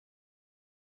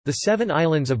The Seven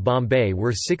Islands of Bombay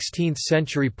were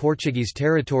 16th-century Portuguese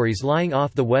territories lying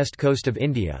off the west coast of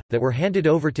India, that were handed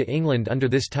over to England under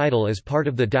this title as part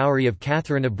of the dowry of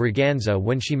Catherine of Braganza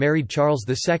when she married Charles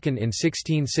II in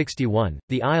 1661.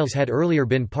 The Isles had earlier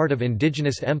been part of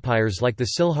indigenous empires like the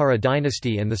Silhara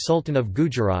dynasty and the Sultan of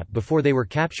Gujarat before they were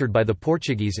captured by the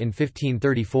Portuguese in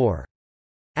 1534.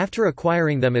 After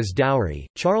acquiring them as dowry,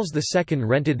 Charles II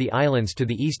rented the islands to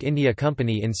the East India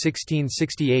Company in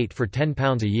 1668 for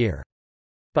 £10 a year.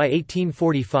 By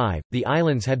 1845, the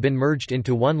islands had been merged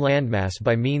into one landmass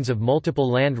by means of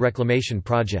multiple land reclamation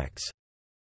projects.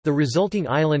 The resulting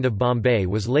island of Bombay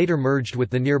was later merged with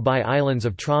the nearby islands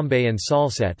of Trombay and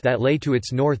Salsette that lay to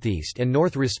its northeast and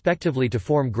north respectively to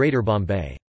form Greater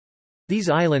Bombay. These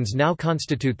islands now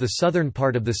constitute the southern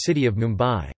part of the city of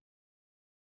Mumbai.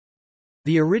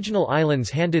 The original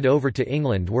islands handed over to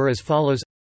England were as follows: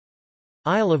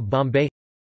 Isle of Bombay,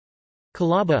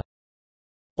 Colaba,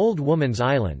 Old Woman's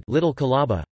Island, Little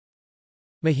Colaba,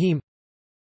 Mahim,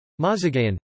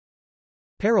 Mazagaon,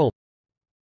 Parel,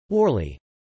 Worli.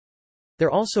 There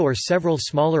also are several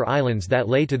smaller islands that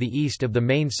lay to the east of the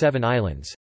main seven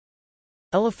islands.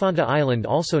 Elephanta Island,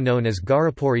 also known as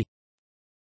Garapuri,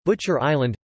 Butcher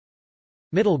Island,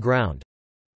 Middle Ground,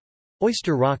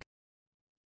 Oyster Rock,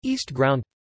 East Ground,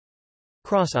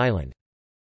 Cross Island.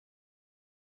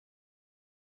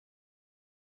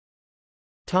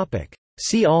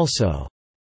 See also: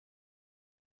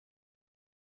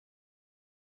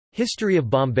 History of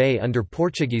Bombay under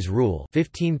Portuguese rule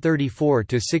 1534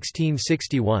 to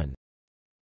 1661.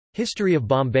 History of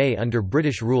Bombay under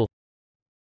British rule.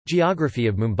 Geography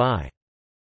of Mumbai.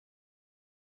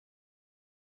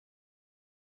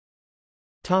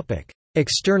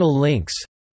 External links.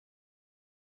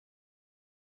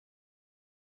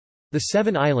 The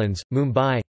Seven Islands,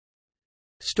 Mumbai.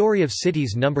 Story of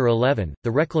Cities No. 11,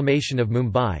 The Reclamation of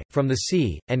Mumbai, from the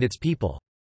Sea, and its People.